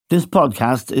This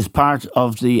podcast is part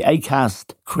of the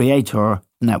Acast Creator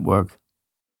Network.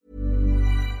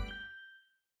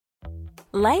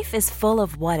 Life is full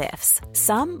of what-ifs.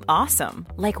 Some awesome,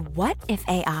 like what if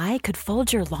AI could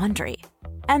fold your laundry?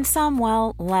 And some,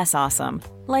 well, less awesome,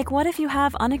 like what if you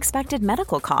have unexpected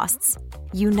medical costs?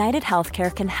 United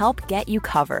Healthcare can help get you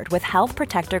covered with Health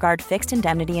Protector Guard fixed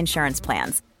indemnity insurance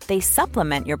plans. They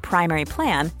supplement your primary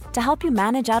plan to help you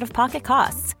manage out-of-pocket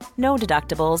costs. No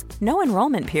deductibles, no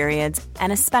enrollment periods,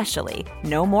 and especially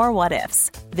no more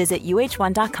what-ifs. Visit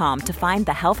uh1.com to find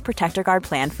the Health Protector Guard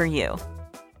plan for you.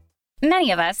 Many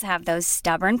of us have those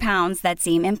stubborn pounds that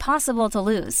seem impossible to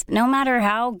lose, no matter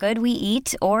how good we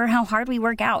eat or how hard we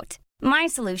work out. My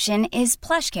solution is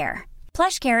PlushCare.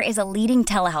 PlushCare is a leading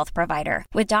telehealth provider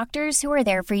with doctors who are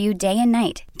there for you day and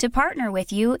night to partner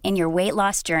with you in your weight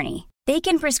loss journey. They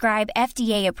can prescribe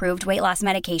FDA-approved weight loss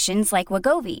medications like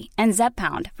Wegovy and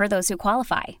Zepbound for those who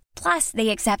qualify. Plus, they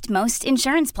accept most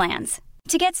insurance plans.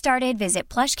 To get started, visit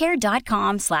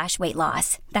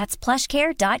plushcare.com/weightloss. That's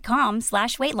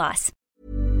plushcare.com/weightloss.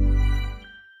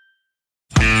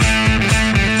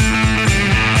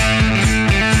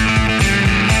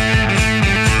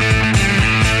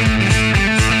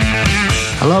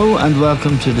 Hello and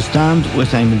welcome to The Stand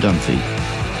with Eamon Dunphy.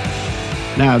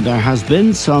 Now, there has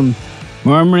been some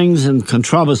murmurings and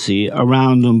controversy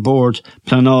around on board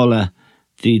Pleanála.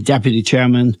 The deputy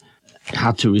chairman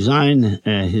had to resign.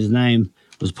 His name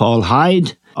was Paul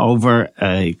Hyde, over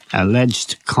an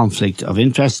alleged conflict of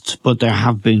interest, but there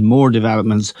have been more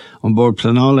developments on board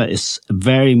Pleanála. It's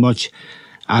very much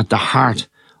at the heart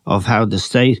of how the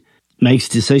state makes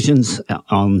decisions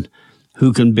on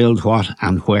who can build what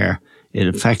and where. It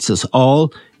affects us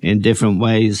all in different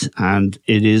ways, and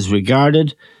it is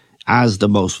regarded as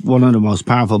one of the most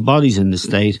powerful bodies in the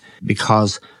state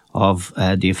because of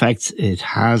the effects it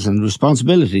has and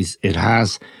responsibilities it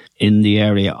has in the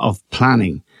area of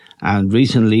planning. And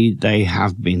recently they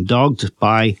have been dogged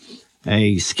by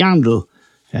a scandal.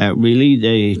 Really,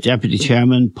 the deputy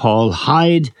chairman, Paul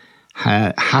Hyde,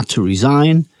 had to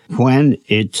resign when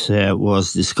it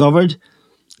was discovered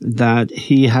that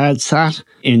he had sat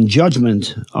in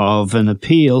judgment of an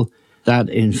appeal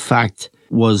that in fact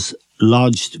was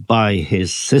lodged by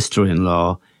his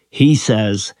sister-in-law. He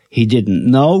says he didn't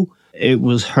know it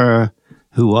was her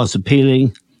who was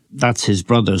appealing. That's his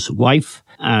brother's wife,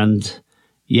 and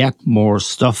yet more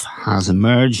stuff has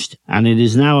emerged, and it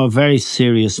is now a very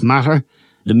serious matter.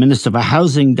 The Minister for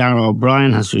Housing, Darragh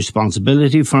O'Brien, has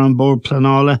responsibility for on board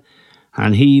Pleanála,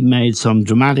 and he made some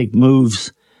dramatic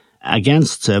moves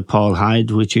against Paul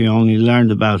Hyde, which he only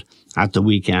learned about at the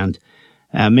weekend.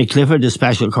 Mick Clifford, the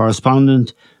special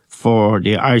correspondent for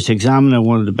the Irish Examiner,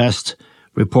 one of the best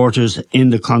reporters in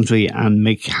the country, and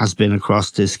Mick has been across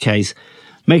this case.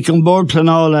 Mick, on board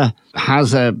Pleanála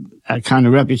has a kind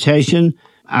of reputation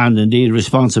and indeed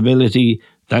responsibility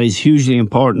that is hugely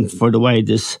important for the way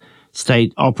this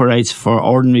state operates for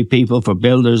ordinary people, for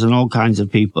builders and all kinds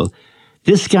of people.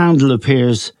 This scandal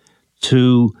appears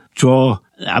to draw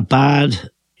a bad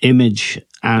image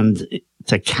and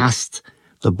to cast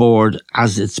the board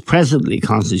as it's presently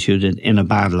constituted in a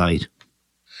bad light.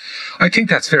 I think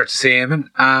that's fair to say,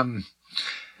 Eamon.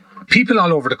 People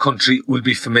all over the country will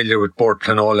be familiar with Board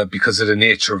Pleanála because of the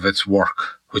nature of its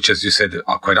work, which, as you said,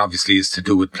 quite obviously is to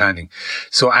do with planning.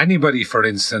 So anybody, for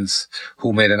instance,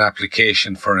 who made an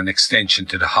application for an extension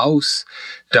to the house,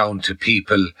 down to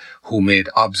people who made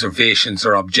observations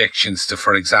or objections to,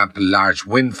 for example, large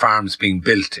wind farms being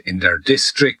built in their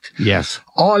district. Yes.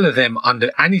 All of them,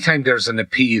 anytime there's an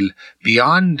appeal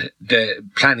beyond the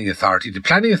planning authority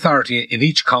in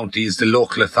each county is the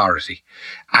local authority.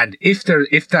 And if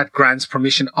that grants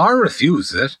permission or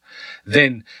refuses it,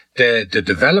 then the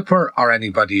developer or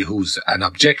anybody who's an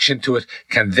objection to it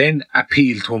can then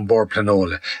appeal to on board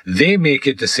Pleanála. They make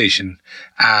a decision,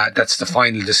 that's the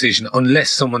final decision,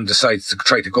 unless someone decides to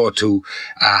try to go to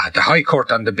the High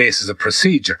Court on the basis of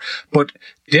procedure. But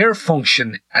their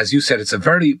function, as you said, it's a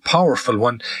very powerful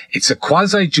one. It's a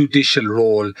quasi-judicial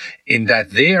role in that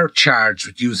they are charged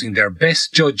with using their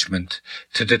best judgment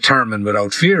to determine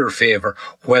without fear or favour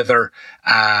whether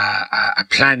a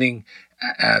planning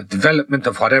development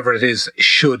of whatever it is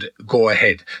should go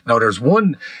ahead. Now, there's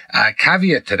one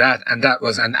caveat to that, and that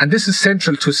was, and this is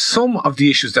central to some of the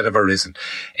issues that have arisen.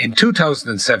 In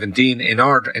 2017, in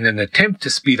an attempt to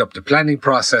speed up the planning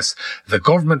process, the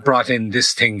government brought in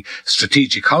this thing,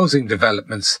 strategic housing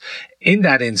developments. In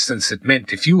that instance, it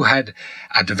meant if you had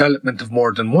a development of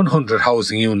more than 100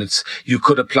 housing units, you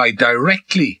could apply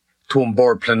directly to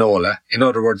onboard Pleanála. In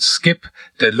other words, skip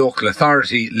the local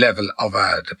authority level of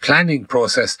the planning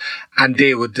process, and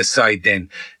they would decide then.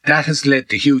 That has led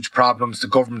to huge problems. The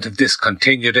government have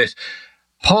discontinued it.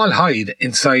 Paul Hyde,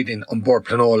 inside in onboard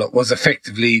Pleanála, was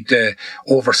effectively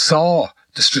oversaw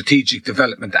the strategic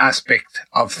development aspect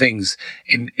of things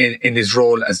in his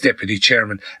role as deputy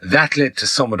chairman. That led to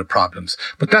some of the problems.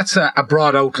 But that's a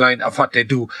broad outline of what they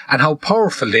do and how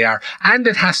powerful they are. And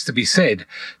it has to be said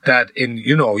that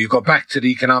you go back to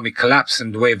the economic collapse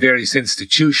and the way various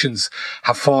institutions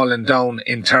have fallen down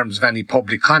in terms of any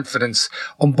public confidence.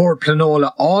 Onboard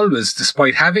Pleanála always,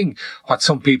 despite having what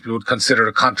some people would consider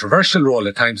a controversial role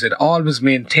at times, it always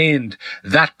maintained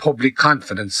that public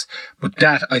confidence. But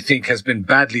that, I think, has been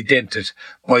badly dented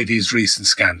by these recent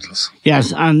scandals.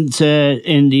 Yes, and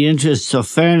in the interests of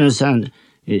fairness, and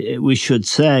we should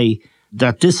say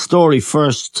that this story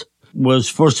was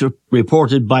first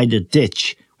reported by The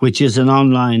Ditch, which is an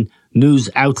online news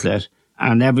outlet,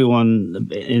 and everyone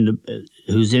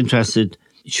who's interested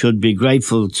should be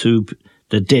grateful to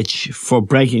The Ditch for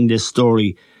breaking this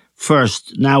story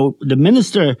first. Now, the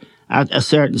minister at a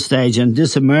certain stage, and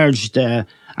this emerged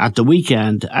at the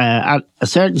weekend, at a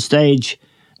certain stage,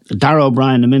 Darragh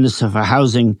O'Brien, the Minister for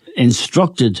Housing,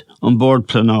 instructed onboard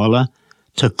Pleanála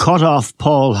to cut off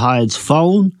Paul Hyde's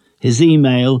phone, his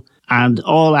email, and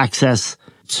all access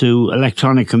to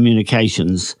electronic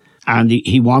communications. And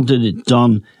he wanted it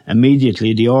done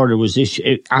immediately. The order was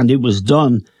issued, and it was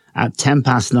done at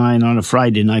 9:10 on a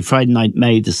Friday night,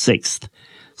 May the 6th.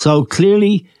 So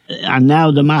clearly, and now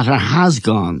the matter has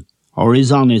gone, or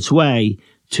is on its way,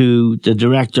 to the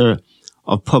Director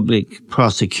of Public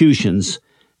Prosecutions.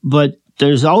 But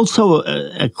there's also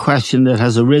a question that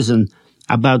has arisen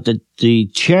about the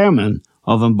chairman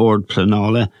of onboard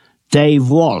Pleanála, Dave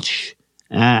Walsh,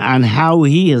 and how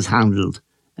he has handled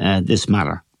this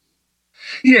matter.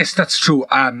 Yes, that's true.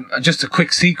 Just a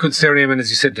quick sequence there, Eamon. As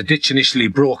you said, The Ditch initially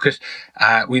broke it.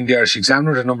 We in the Irish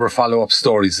Examiner had a number of follow-up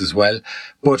stories as well.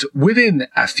 But within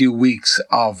a few weeks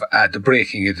of the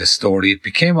breaking of this story, it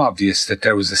became obvious that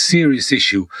there was a serious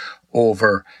issue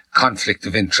over conflict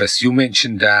of interest. You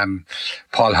mentioned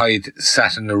Paul Hyde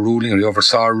sat in a ruling, or he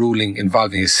oversaw a ruling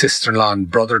involving his sister-in-law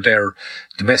and brother, their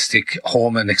domestic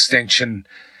home and extension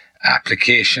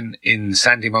application in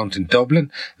Sandymount in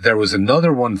Dublin. There was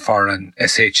another one for an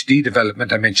SHD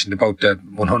development. I mentioned about the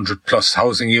 100 plus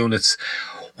housing units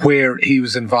where he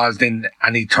was involved in,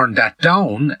 and he turned that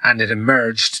down, and it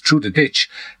emerged through The Ditch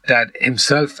that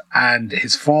himself and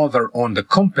his father owned a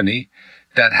company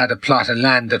that had a plot of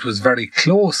land that was very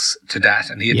close to that,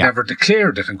 and he had never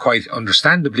declared it. And quite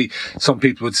understandably, some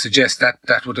people would suggest that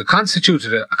that would have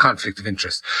constituted a conflict of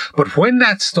interest. But when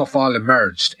that stuff all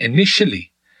emerged, initially,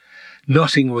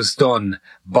 nothing was done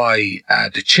by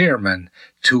the chairman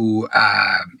to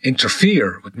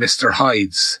interfere with Mr.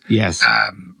 Hyde's his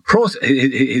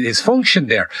function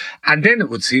there. And then it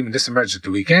would seem, and this emerged at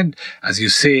the weekend, as you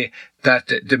say, that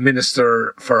the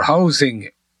Minister for Housing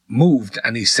moved,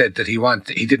 and he said that he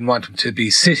didn't want him to be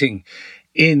sitting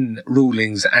in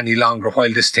rulings any longer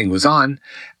while this thing was on,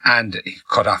 and he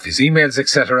cut off his emails,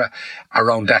 etc.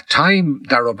 Around that time,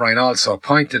 Darragh O'Brien also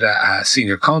appointed a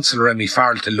senior counsel, Remy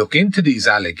Farrell, to look into these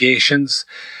allegations.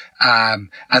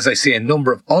 As I say, a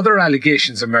number of other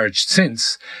allegations emerged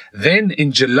since. Then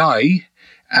in July,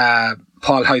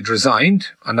 Paul Hyde resigned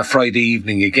on a Friday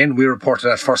evening again. We reported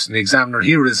that first in the Examiner.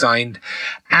 He resigned,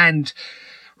 and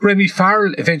Remy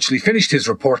Farrell eventually finished his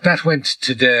report. That went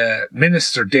to the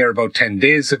minister there about 10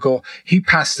 days ago. He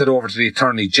passed it over to the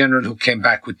Attorney General, who came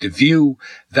back with the view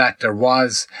that there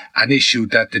was an issue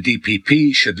that the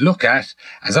DPP should look at.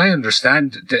 As I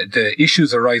understand, the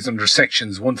issues arise under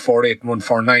sections 148 and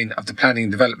 149 of the Planning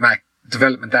and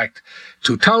Development Act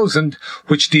 2000,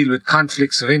 which deal with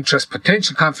conflicts of interest,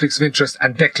 potential conflicts of interest,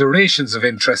 and declarations of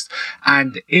interest.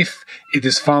 And if it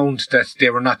is found that they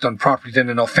were not done properly, then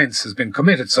an offence has been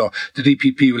committed. So the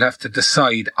DPP will have to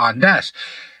decide on that.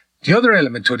 The other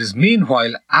element to it is,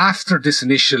 meanwhile, after this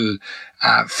initial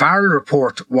Farrell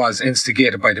report was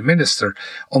instigated by the minister,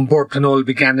 onboard Pleanála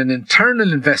began an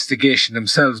internal investigation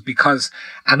themselves, because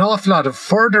an awful lot of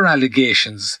further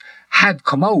allegations had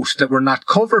come out that were not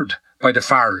covered by the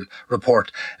Farrell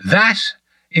report. That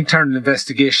internal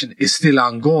investigation is still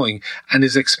ongoing and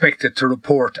is expected to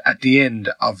report at the end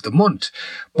of the month.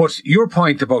 But your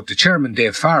point about the chairman,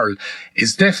 Dave Farrell,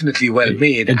 is definitely well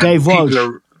made. Dave Walsh.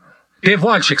 Dave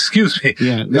Walsh, excuse me.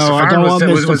 Yeah, Mr.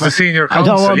 Farrell was the senior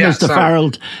counsel. I don't want Mr.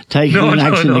 Farrell taking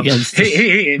action against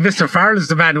Mr. Farrell is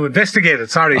the man who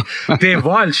investigated. Sorry. Dave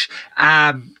Walsh,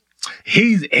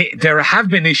 there have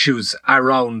been issues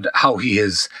around how he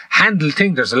has handled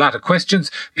things. There's a lot of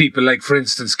questions. People like, for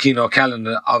instance, Cian O'Callaghan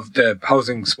of the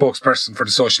housing spokesperson for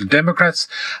the Social Democrats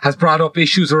has brought up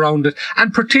issues around it,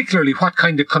 and particularly what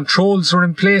kind of controls are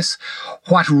in place.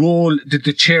 What role did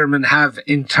the chairman have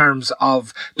in terms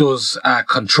of those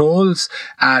controls?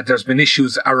 There's been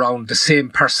issues around the same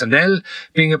personnel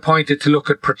being appointed to look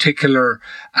at particular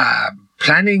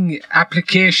planning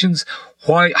applications.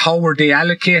 How were they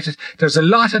allocated? There's a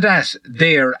lot of that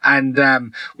there, and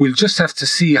we'll just have to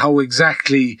see how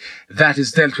exactly that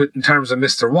is dealt with in terms of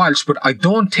Mr. Walsh. But I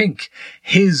don't think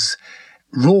his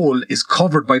role is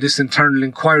covered by this internal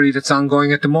inquiry that's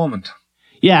ongoing at the moment.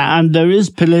 Yeah, and there is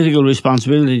political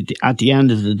responsibility at the end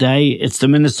of the day. It's the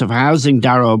Minister for Housing,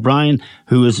 Darragh O'Brien,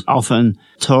 who is often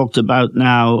talked about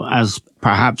now as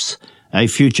perhaps a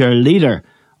future leader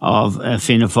of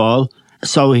Fianna Fáil.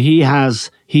 So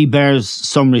he bears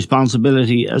some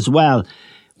responsibility as well.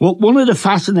 Well, one of the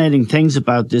fascinating things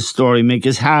about this story, Mick,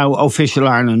 is how Official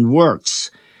Ireland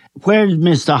works. Where did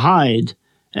Mr. Hyde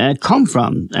come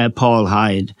from, Paul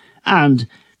Hyde? And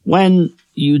when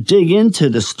you dig into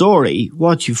the story,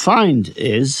 what you find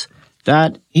is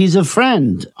that he's a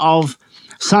friend of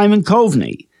Simon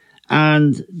Coveney,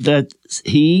 and that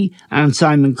he and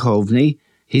Simon Coveney,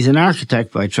 he's an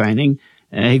architect by training,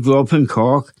 he grew up in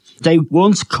Cork. They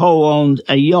once co-owned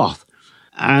a yacht,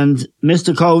 and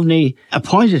Mr. Coveney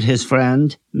appointed his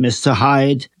friend, Mr.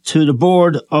 Hyde, to the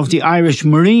board of the Irish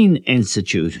Marine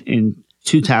Institute in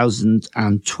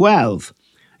 2012.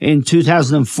 In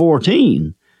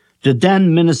 2014, the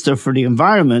then Minister for the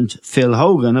Environment, Phil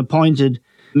Hogan, appointed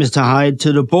Mr. Hyde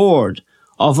to the board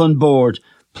of On Board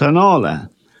Pleanála.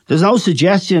 There's no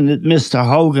suggestion that Mr.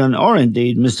 Hogan or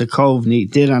indeed Mr. Coveney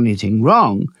did anything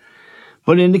wrong.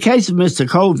 But in the case of Mr.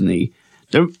 Coveney,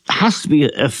 there has to be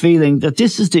a feeling that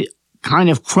this is the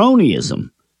kind of cronyism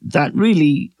that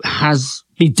really has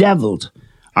bedeviled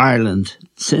Ireland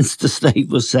since the state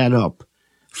was set up.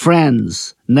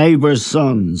 Friends, neighbours'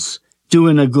 sons,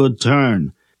 doing a good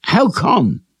turn. How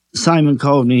come Simon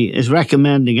Coveney is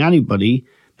recommending anybody,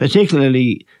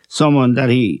 particularly someone that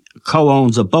he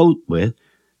co-owns a boat with,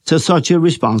 to such a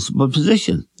responsible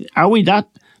position? Are we that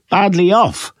badly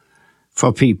off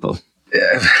for people?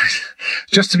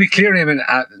 Just to be clear, Eamon,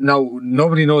 now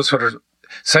nobody knows whether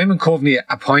Simon Coveney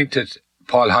appointed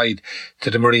Paul Hyde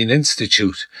to the Marine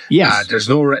Institute. Yes. There's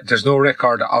no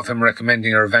record of him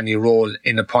recommending or of any role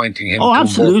in appointing him. Oh,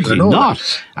 absolutely not.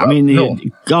 I mean, no.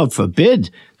 God forbid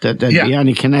that there'd be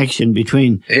any connection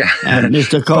between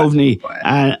Mr. Coveney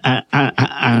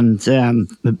and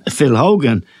Phil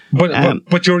Hogan.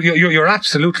 But you're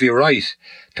absolutely right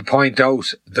to point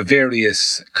out the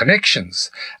various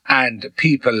connections, and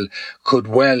people could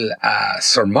well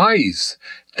surmise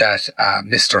that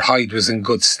Mr. Hyde was in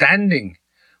good standing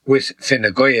with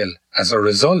Fine Gael as a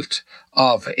result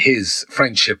of his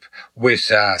friendship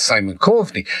with Simon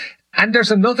Coveney. And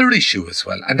there's another issue as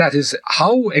well, and that is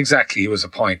how exactly he was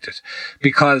appointed,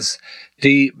 because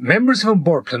the members of On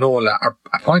Board Pleanála are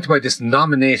appointed by this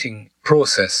nominating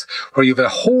process where you have a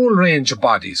whole range of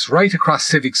bodies right across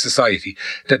civic society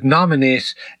that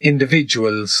nominate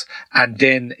individuals, and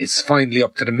then it's finally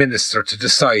up to the minister to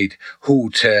decide who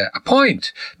to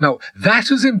appoint. Now, that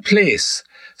was in place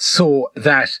so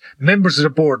that members of the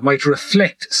board might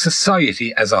reflect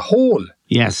society as a whole.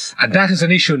 Yes. And that is an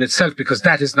issue in itself, because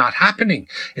that is not happening.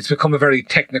 It's become a very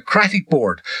technocratic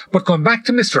board. But going back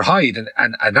to Mr. Hyde,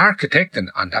 an architect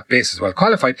and on that basis well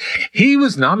qualified, he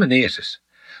was nominated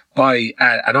by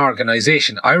an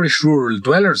organisation, Irish Rural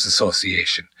Dwellers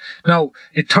Association. Now,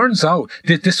 it turns out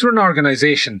that this was an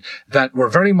organisation that were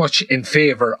very much in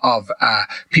favour of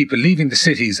people leaving the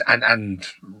cities and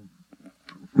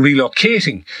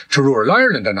relocating to rural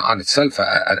Ireland, and on itself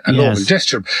a noble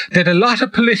gesture. They had a lot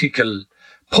of political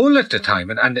pull at the time,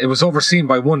 and it was overseen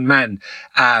by one man,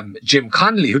 Jim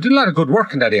Connolly, who did a lot of good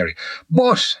work in that area.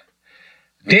 But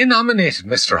they nominated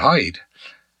Mr. Hyde,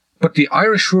 but the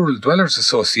Irish Rural Dwellers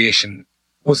Association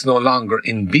was no longer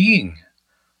in being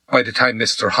by the time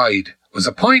Mr. Hyde was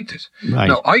appointed. Right.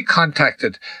 Now, I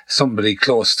contacted somebody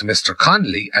close to Mr.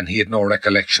 Connolly, and he had no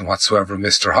recollection whatsoever of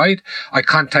Mr. Hyde. I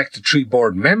contacted 3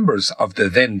 board members of the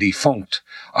then defunct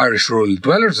Irish Rural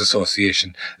Dwellers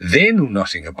Association. They knew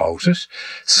nothing about it.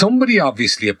 Somebody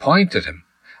obviously appointed him,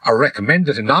 or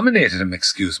recommended and nominated him,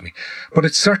 but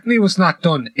it certainly was not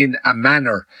done in a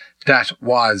manner that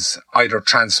was either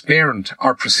transparent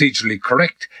or procedurally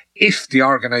correct if the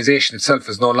organisation itself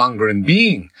is no longer in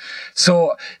being.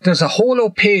 So there's a whole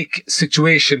opaque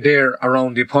situation there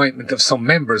around the appointment of some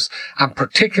members, and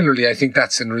particularly I think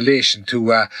that's in relation to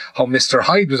how Mr.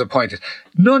 Hyde was appointed.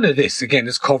 None of this, again,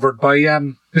 is covered by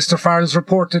Mr. Farrell's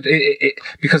report,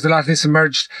 because a lot of this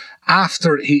emerged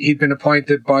after he'd been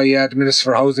appointed by the Minister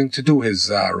for Housing to do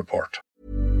his report.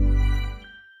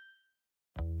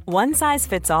 One size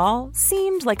fits all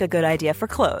seemed like a good idea for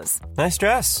clothes. Nice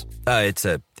dress. It's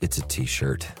a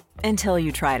t-shirt. Until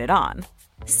you tried it on.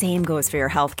 Same goes for your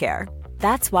healthcare.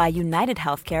 That's why United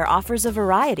Healthcare offers a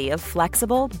variety of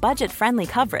flexible, budget-friendly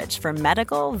coverage for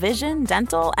medical, vision,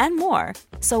 dental, and more.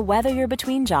 So whether you're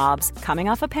between jobs, coming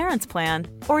off a parent's plan,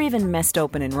 or even missed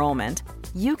open enrollment,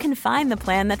 you can find the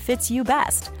plan that fits you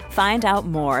best. Find out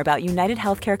more about United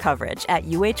Healthcare coverage at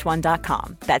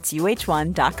uh1.com. That's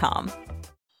uh1.com.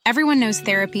 Everyone knows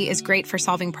therapy is great for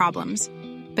solving problems,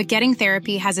 but getting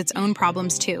therapy has its own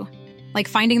problems too, like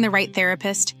finding the right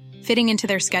therapist, fitting into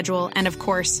their schedule, and of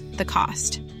course, the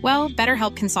cost. Well,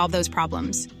 BetterHelp can solve those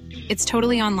problems. It's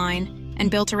totally online and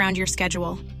built around your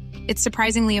schedule. It's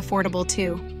surprisingly affordable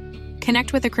too.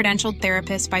 Connect with a credentialed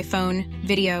therapist by phone,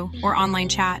 video, or online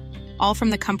chat, all from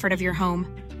the comfort of your home.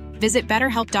 Visit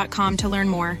BetterHelp.com to learn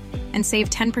more and save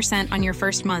 10% on your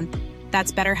first month.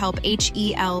 That's BetterHelp,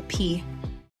 H-E-L-P.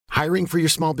 Hiring for your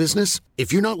small business?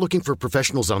 If you're not looking for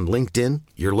professionals on LinkedIn,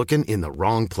 you're looking in the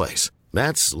wrong place.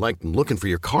 That's like looking for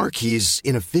your car keys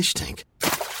in a fish tank.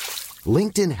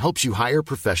 LinkedIn helps you hire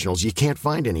professionals you can't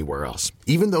find anywhere else,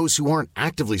 even those who aren't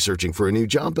actively searching for a new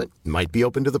job but might be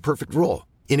open to the perfect role.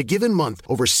 In a given month,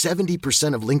 over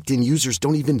 70% of LinkedIn users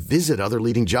don't even visit other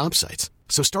leading job sites.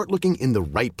 So start looking in the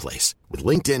right place. With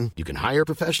LinkedIn, you can hire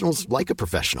professionals like a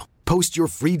professional. Post your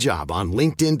free job on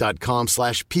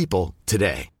linkedin.com/people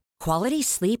today. Quality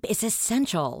sleep is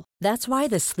essential. That's why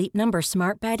the Sleep Number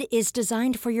Smart Bed is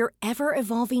designed for your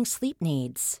ever-evolving sleep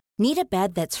needs. Need a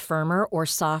bed that's firmer or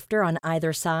softer on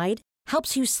either side?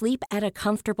 Helps you sleep at a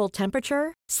comfortable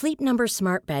temperature? Sleep Number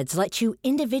Smart Beds let you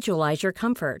individualize your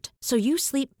comfort, so you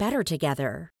sleep better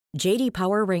together. J.D.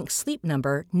 Power ranks Sleep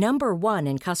Number number 1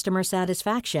 in customer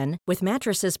satisfaction with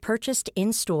mattresses purchased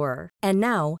in-store. And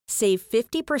now, save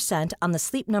 50% on the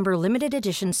Sleep Number Limited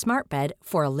Edition Smart Bed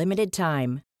for a limited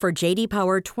time. For J.D.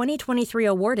 Power 2023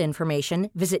 award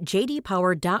information, visit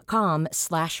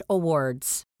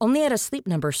jdpower.com/awards. Only at a Sleep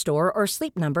Number store or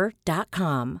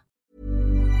sleepnumber.com.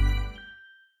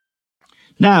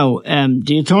 Now,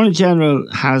 the Attorney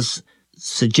General has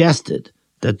suggested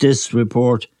that this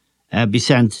report be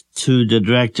sent to the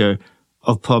Director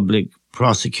of Public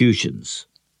Prosecutions.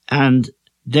 And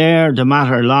there the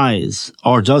matter lies,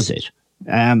 or does it?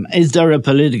 Is there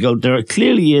there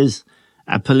clearly is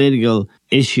a political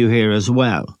issue here as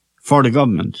well for the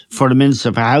government, for the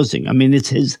Minister for Housing. I mean, it's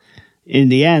his, in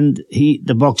the end,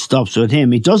 the buck stops with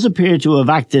him. He does appear to have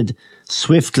acted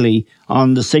swiftly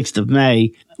on the 6th of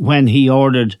May when he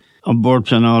ordered on board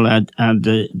Pleanála and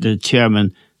the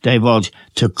chairman, Dave Walsh,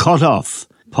 to cut off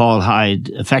Paul Hyde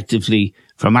effectively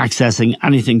from accessing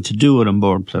anything to do with on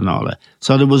board Pleanála.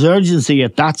 So there was urgency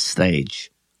at that stage.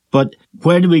 But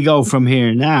where do we go from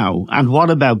here now? And what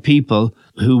about people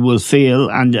who will feel,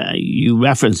 and you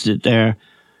referenced it there,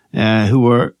 who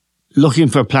were looking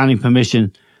for planning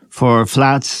permission for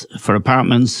flats, for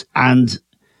apartments, and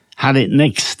had it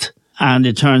nixed, and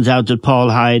it turns out that Paul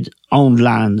Hyde owned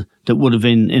land that would have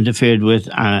been interfered with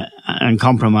and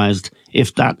compromised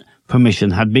if that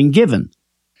permission had been given?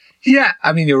 Yeah,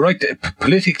 I mean, you're right.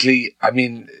 Politically, I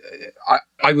mean,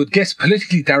 I would guess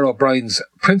politically Darragh O'Brien's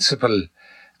principal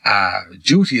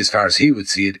duty, as far as he would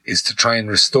see it, is to try and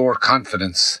restore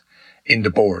confidence in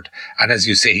the board. And as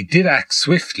you say, he did act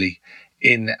swiftly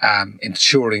in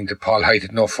ensuring that Paul Hyde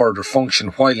had no further function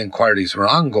while inquiries were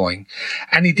ongoing.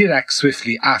 And he did act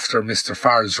swiftly after Mr.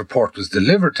 Farrell's report was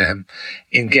delivered to him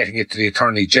in getting it to the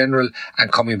Attorney General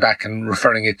and coming back and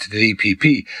referring it to the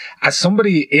DPP. As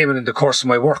somebody, Eamon, in the course of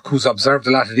my work who's observed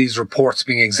a lot of these reports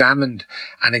being examined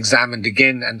and examined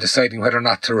again and deciding whether or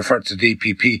not to refer to the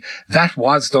DPP, that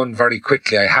was done very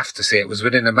quickly, I have to say. It was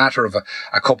within a matter of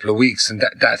a couple of weeks, and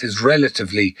that is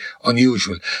relatively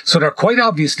unusual. So they're quite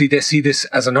obviously, they see this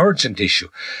as an urgent issue.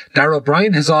 Darragh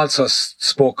O'Brien has also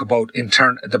spoke about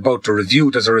the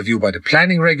review. There's a review by the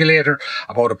planning regulator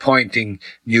about appointing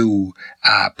new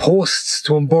posts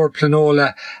to on board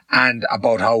Pleanála, and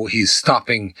about how he's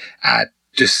stopping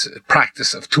this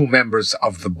practice of two members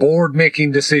of the board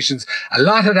making decisions. A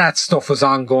lot of that stuff was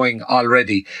ongoing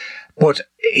already, but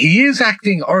he is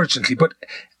acting urgently. But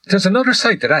there's another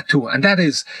side to that too, and that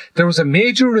is there was a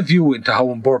major review into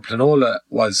how Bord Pleanála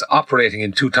was operating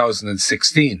in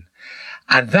 2016,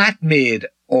 and that made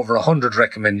over 100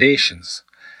 recommendations.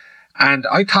 And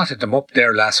I totted them up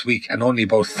there last week, and only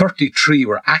about 33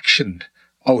 were actioned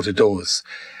out of those.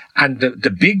 And the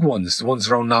big ones, the ones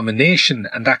around nomination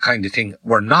and that kind of thing,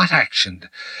 were not actioned.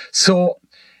 So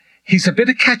he's a bit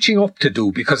of catching up to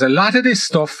do, because a lot of this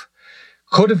stuff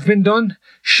could have been done,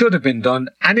 should have been done,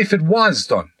 and if it was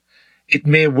done, it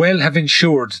may well have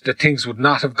ensured that things would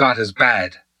not have got as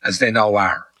bad as they now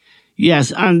are.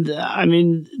 Yes, and I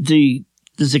mean,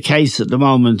 there's a case at the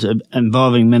moment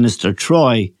involving Minister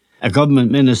Troy, a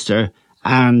government minister,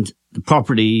 and the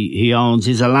property he owns.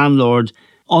 He's a landlord,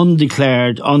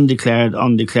 undeclared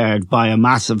by a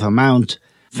massive amount.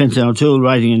 Fintan O'Toole,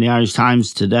 writing in the Irish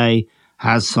Times today,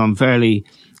 has some fairly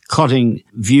cutting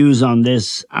views on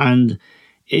this, and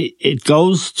it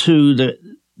goes to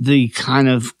the kind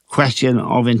of question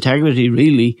of integrity,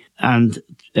 really, and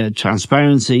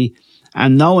transparency,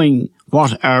 and knowing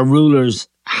what our rulers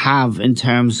have in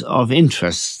terms of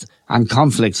interests and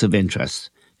conflicts of interest.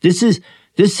 This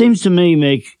seems to me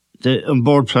make the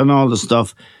Bord Pleanála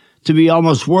stuff to be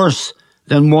almost worse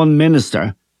than one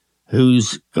minister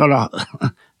who's got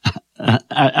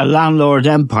a landlord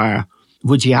empire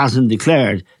which he hasn't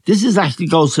declared. This actually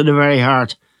goes to the very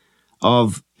heart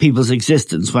of people's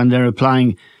existence when they're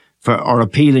applying for or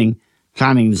appealing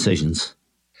planning decisions.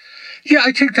 Yeah,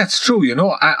 I think that's true, you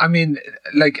know. I mean,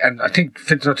 and I think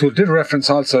Fintan O'Toole did reference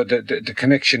also the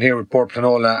connection here with Bord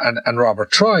Pleanála and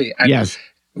Robert Troy. And yes.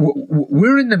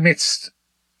 We're in the midst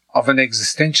of an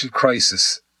existential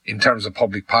crisis in terms of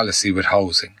public policy with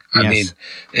housing. I mean,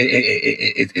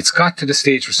 it's got to the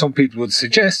stage where some people would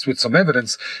suggest, with some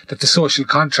evidence, that the social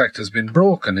contract has been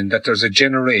broken, and that there's a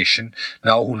generation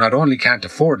now who not only can't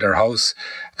afford their house,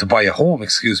 to buy a home,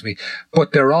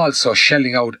 but they're also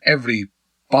shelling out every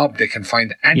bob they can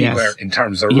find anywhere in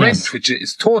terms of rent, which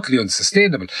is totally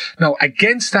unsustainable. Now,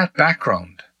 against that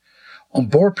background,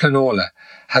 Bord Pleanála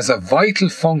has a vital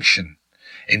function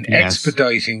in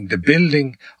expediting the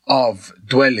building of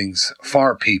dwellings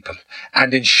for people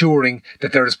and ensuring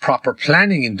that there is proper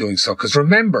planning in doing so. Because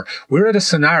remember, we're at a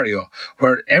scenario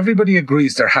where everybody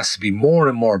agrees there has to be more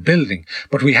and more building,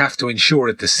 but we have to ensure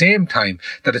at the same time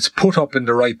that it's put up in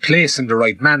the right place in the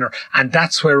right manner. And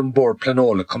that's where Bord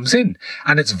Pleanála comes in.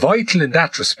 And it's vital in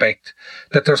that respect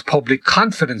that there's public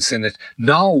confidence in it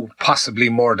now, possibly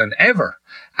more than ever.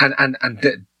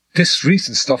 This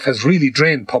recent stuff has really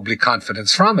drained public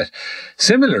confidence from it.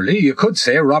 Similarly, you could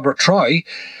say Robert Troy,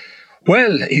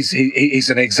 well, he's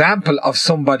an example of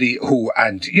somebody who,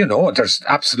 and you know, there's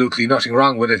absolutely nothing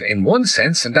wrong with it in one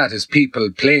sense, and that is people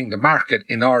playing the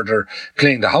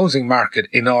housing market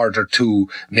in order to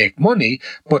make money.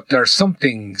 But there's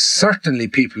something certainly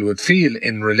people would feel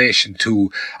in relation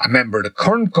to a member of the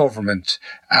current government,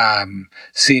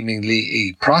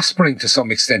 seemingly prospering to some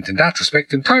extent in that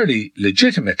respect, entirely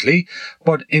legitimately.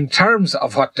 But in terms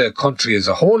of what the country as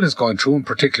a whole is going through, and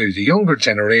particularly the younger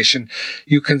generation,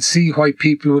 you can see why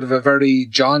people would have a very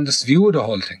jaundiced view of the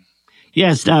whole thing.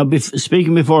 Yes, now,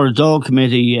 speaking before a Dáil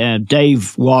committee,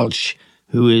 Dave Walsh,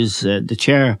 who is the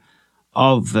chair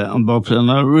of Bord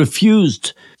Pleanála,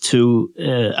 refused to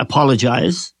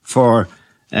apologise for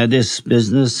this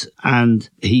business, and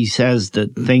he says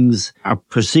that things are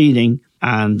proceeding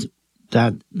and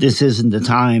that this isn't the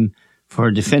time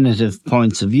for definitive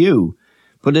points of view.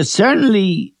 But it's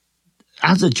certainly,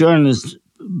 as a journalist,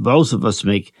 both of us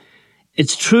make,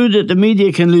 it's true that the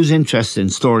media can lose interest in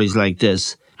stories like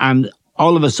this, and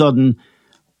all of a sudden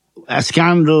a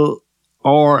scandal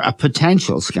or a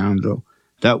potential scandal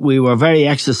that we were very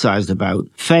exercised about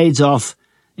fades off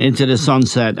into the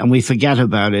sunset and we forget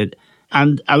about it.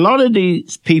 And a lot of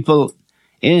these people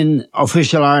in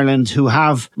official Ireland who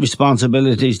have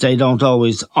responsibilities they don't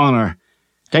always honour,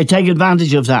 they take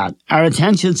advantage of that. Our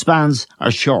attention spans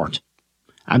are short.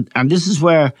 And this is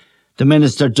where the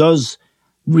minister does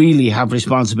really have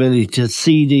responsibility to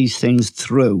see these things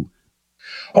through.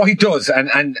 Oh, he does.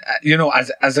 And you know,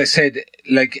 as I said,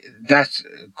 like that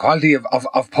quality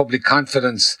of public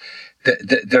confidence,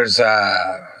 there's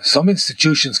some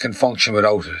institutions can function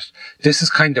without it. This is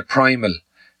kind of primal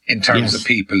in terms of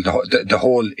people, the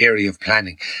whole area of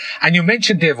planning. And you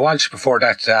mentioned Dave Walsh before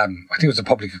that. I think it was a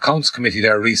Public Accounts Committee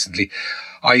there recently.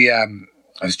 I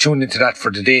was tuned into that for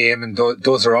the day, and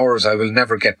those are hours I will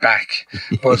never get back.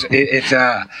 But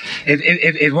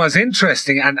it was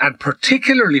interesting, and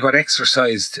particularly what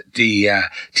exercised the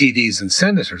TDs and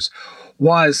senators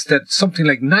was that something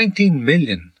like 19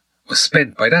 million was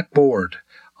spent by that board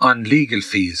on legal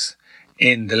fees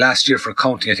in the last year for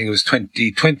accounting. I think it was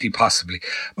 2020 possibly.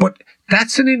 But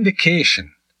that's an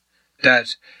indication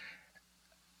that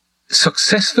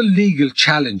successful legal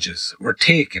challenges were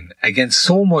taken against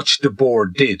so much the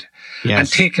board did, and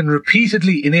taken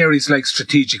repeatedly in areas like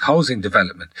strategic housing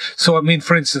development. So, I mean,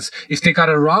 for instance, if they got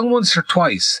it wrong once or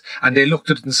twice and they looked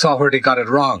at it and saw where they got it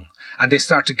wrong and they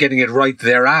started getting it right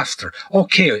thereafter,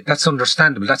 okay, that's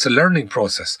understandable. That's a learning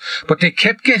process. But they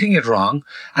kept getting it wrong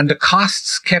and the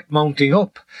costs kept mounting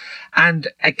up. And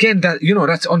again, that, you know,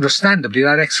 that's understandably,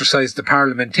 that exercised the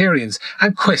parliamentarians,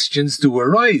 and questions do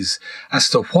arise as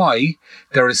to why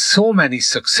there is so many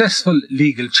successful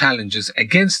legal challenges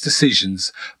against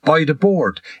decisions by the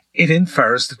board. It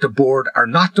infers that the board are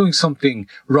not doing something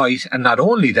right, and not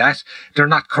only that, they're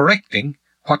not correcting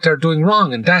what they're doing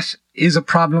wrong, and that is a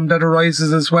problem that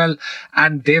arises as well.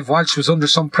 And Dave Walsh was under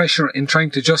some pressure in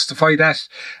trying to justify that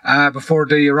before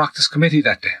the Oireachtas committee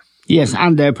that day. Yes,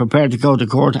 and they're prepared to go to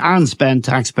court and spend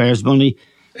taxpayers' money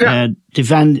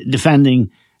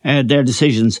defending their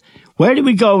decisions. Where do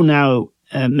we go now,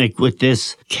 Mick, with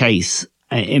this case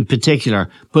in particular?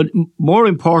 But more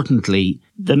importantly,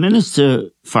 the Minister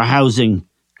for Housing,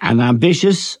 an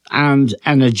ambitious and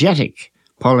energetic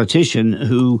politician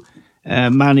who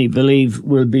many believe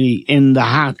will be in the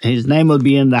hat. His name will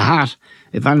be in the hat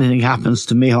if anything happens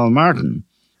to Micheál Martin.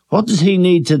 What does he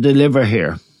need to deliver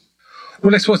here?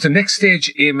 Well, I suppose the next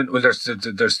stage, Eamon, well,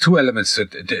 there's two elements. The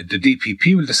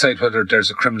DPP will decide whether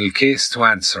there's a criminal case to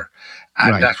answer,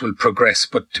 and that will progress.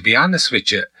 But to be honest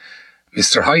with you,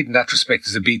 Mr. Hyde in that respect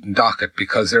is a beaten docket,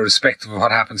 because irrespective of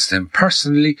what happens to him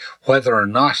personally, whether or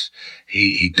not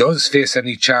he does face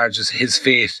any charges, his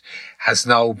fate has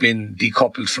now been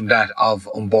decoupled from that of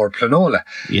Board Pleanála.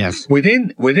 Yes.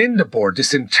 Within the board,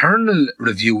 this internal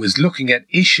review is looking at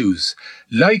issues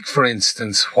like, for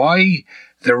instance, why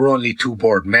there were only 2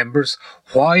 board members,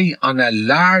 why on a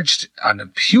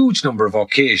huge number of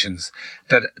occasions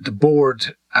that the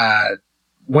board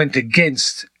went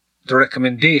against the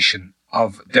recommendation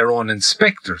of their own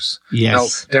inspectors. Yes.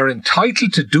 Now, they're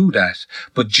entitled to do that,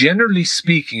 but generally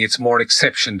speaking, it's more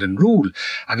exception than rule.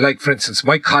 And like, for instance,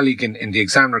 my colleague in the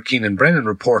Examiner, Keenan Brennan,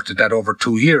 reported that over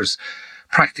 2 years,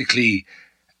 practically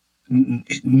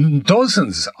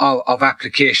dozens of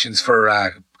applications for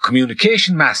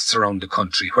communication masts around the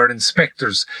country where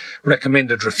inspectors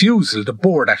recommended refusal, the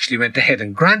board actually went ahead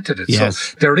and granted it. Yes.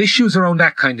 So there are issues around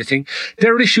that kind of thing.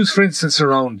 There are issues, for instance,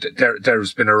 around,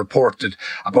 there's been a reported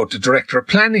about the Director of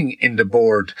Planning in the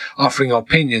board offering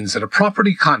opinions at a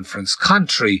property conference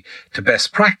contrary to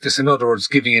best practice. In other words,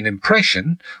 giving an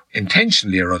impression,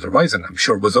 intentionally or otherwise, and I'm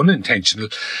sure it was unintentional,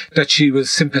 that she was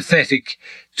sympathetic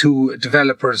to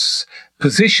developers'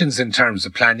 positions in terms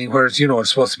of planning, whereas, you know, it's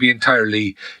supposed to be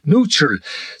entirely neutral.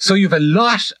 So you have a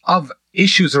lot of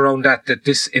issues around that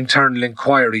this internal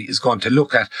inquiry is going to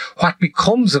look at. What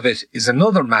becomes of it is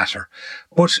another matter.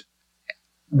 But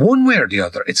one way or the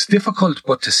other, it's difficult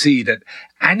but to see that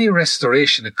any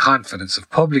restoration of confidence, of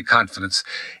public confidence,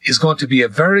 is going to be a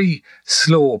very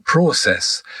slow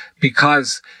process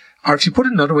because, or if you put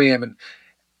it another way, Eamon,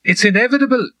 it's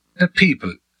inevitable that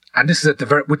people, and this is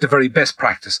with the very best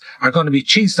practice, are going to be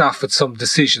cheesed off with some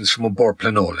decisions from Board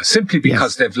Pleanála simply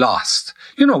because they've lost.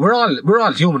 You know, we're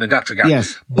all human in that regard.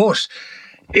 Yes. But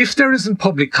if there isn't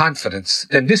public confidence,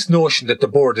 then this notion that the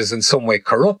board is in some way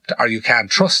corrupt or you can't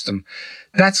trust them,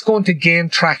 that's going to gain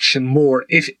traction more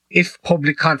if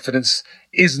public confidence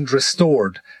isn't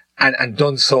restored and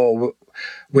done so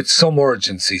with some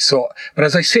urgency. So, but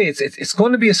as I say, it's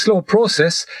going to be a slow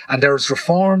process, and there's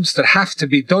reforms that have to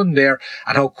be done there,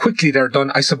 and how quickly they're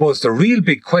done. I suppose the real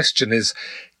big question is,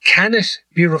 can it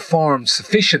be reformed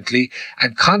sufficiently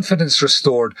and confidence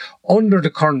restored under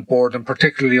the current board, and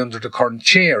particularly under the current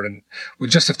chair? And we'll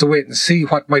just have to wait and see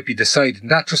what might be decided in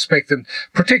that respect, and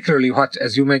particularly what,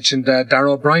 as you mentioned,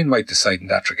 Darragh O'Brien might decide in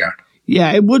that regard.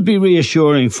 Yeah, it would be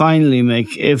reassuring, finally,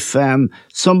 Mick, if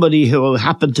somebody who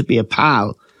happened to be a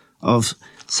pal of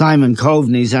Simon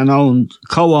Coveney's and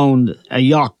co-owned a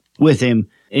yacht with him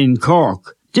in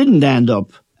Cork didn't end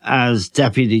up as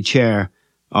deputy chair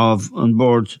of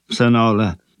Board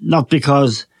Pleanála. Not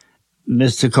because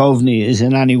Mr. Coveney is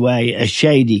in any way a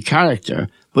shady character,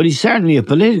 but he's certainly a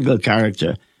political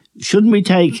character. Shouldn't we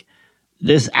take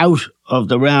this out of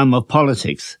the realm of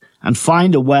politics and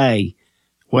find a way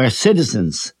where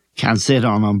citizens can sit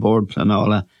on Board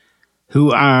Pleanála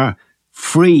who are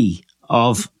free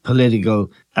of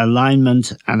political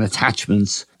alignment and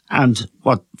attachments and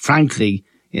what, frankly,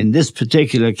 in this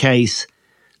particular case,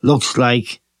 looks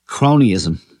like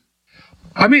cronyism?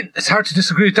 I mean, it's hard to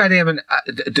disagree with that, Eamon.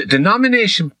 The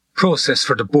nomination process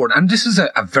for the board, and this is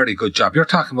a very good job. You're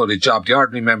talking about a job. The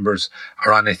ordinary members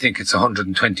are on, I think it's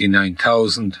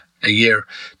 129,000 a year.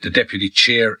 The deputy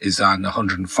chair is on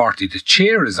 140. The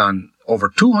chair is on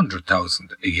over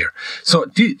 200,000 a year. So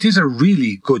these are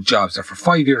really good jobs. They're for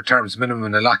 5-year terms minimum,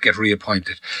 and a lot get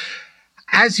reappointed.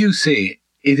 As you say,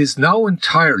 it is now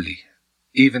entirely,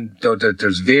 even though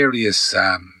there's various,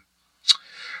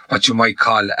 what you might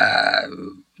call,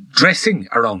 dressing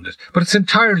around it, but it's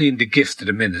entirely in the gift of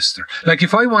the minister. Like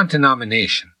if I want a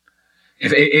nomination,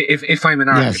 if I'm an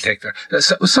architect,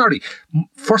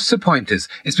 first the point is,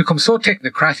 it's become so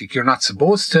technocratic, you're not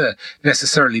supposed to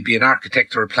necessarily be an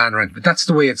architect or a planner, but that's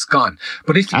the way it's gone.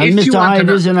 But if Mr. you want Hyde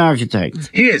is an architect.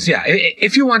 He is, yeah.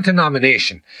 If you want a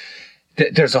nomination,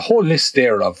 there's a whole list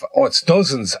there of, it's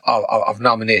dozens of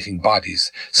nominating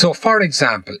bodies. So, for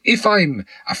example, if I'm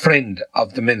a friend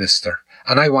of the minister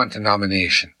and I want a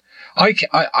nomination,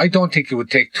 I don't think it would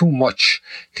take too much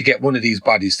to get one of these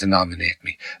bodies to nominate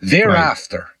me.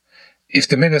 Thereafter, if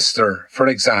the minister, for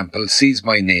example, sees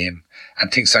my name and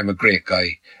thinks I'm a great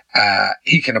guy,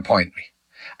 he can appoint me.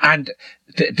 And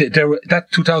that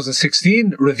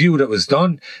 2016 review that was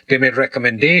done, they made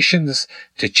recommendations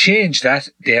to change that.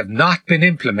 They have not been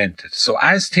implemented. So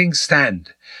as things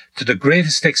stand, to the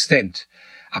greatest extent,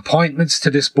 appointments to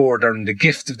this board are in the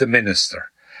gift of the minister.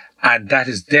 And that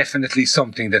is definitely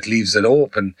something that leaves it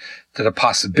open to the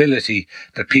possibility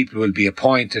that people will be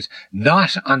appointed,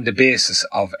 not on the basis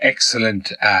of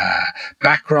excellent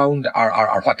background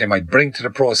or what they might bring to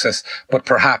the process, but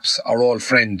perhaps our old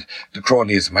friend, the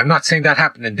cronyism. I'm not saying that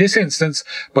happened in this instance,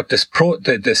 but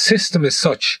the system is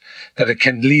such that it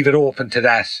can leave it open to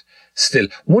that still.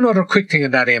 One other quick thing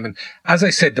in that, Eamon. As I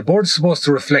said, the board is supposed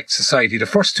to reflect society. The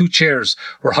first 2 chairs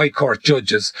were High Court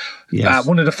judges. Yes.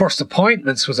 One of the first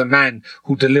appointments was a man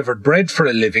who delivered bread for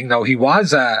a living. Now, he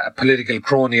was a political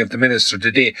crony of the minister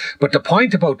today, but the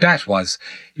point about that was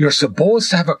you're supposed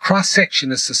to have a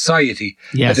cross-section of society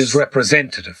that is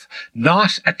representative,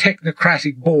 not a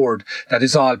technocratic board that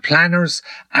is all planners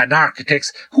and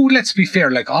architects who, let's be fair,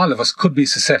 like all of us, could be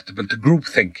susceptible to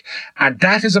groupthink. And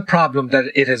that is a problem, that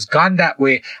it has gone that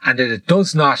way and that it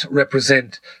does not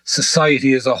represent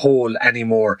society as a whole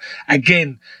anymore.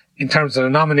 Again, in terms of the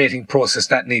nominating process,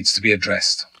 that needs to be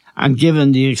addressed. And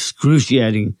given the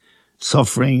excruciating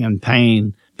suffering and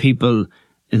pain people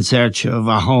in search of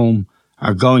a home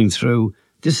are going through,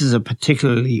 this is a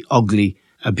particularly ugly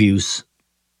abuse.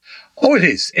 Oh, it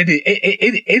is.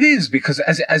 It is, because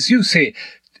as you say,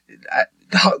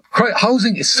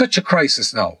 housing is such a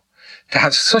crisis now. To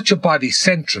have such a body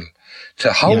central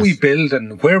to how we build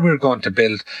and where we're going to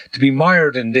build, to be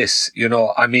mired in this,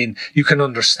 I mean, you can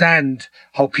understand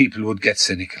how people would get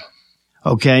cynical.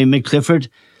 Okay, Mick Clifford,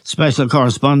 special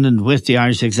correspondent with the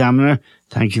Irish Examiner.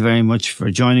 Thank you very much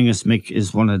for joining us. Mick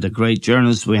is one of the great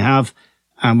journalists we have,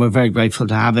 and we're very grateful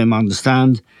to have him on the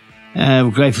stand.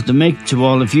 We're grateful to Mick, to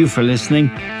all of you for listening.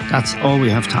 That's all we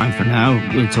have time for now.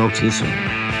 We'll talk to you soon.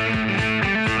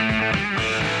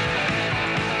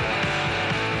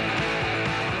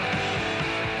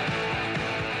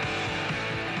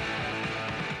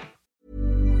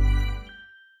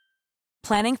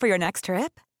 Planning for your next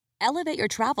trip? Elevate your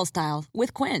travel style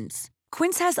with Quince.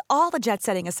 Quince has all the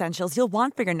jet-setting essentials you'll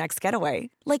want for your next getaway,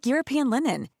 like European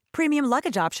linen, premium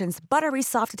luggage options, buttery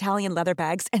soft Italian leather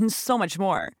bags, and so much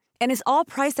more. And is all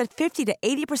priced at 50 to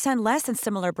 80% less than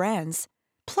similar brands.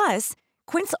 Plus,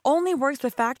 Quince only works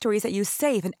with factories that use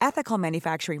safe and ethical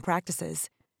manufacturing practices.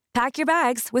 Pack your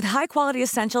bags with high-quality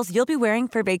essentials you'll be wearing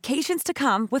for vacations to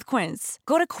come with Quince.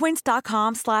 Go to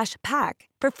quince.com/pack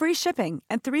for free shipping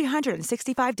and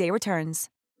 365-day returns.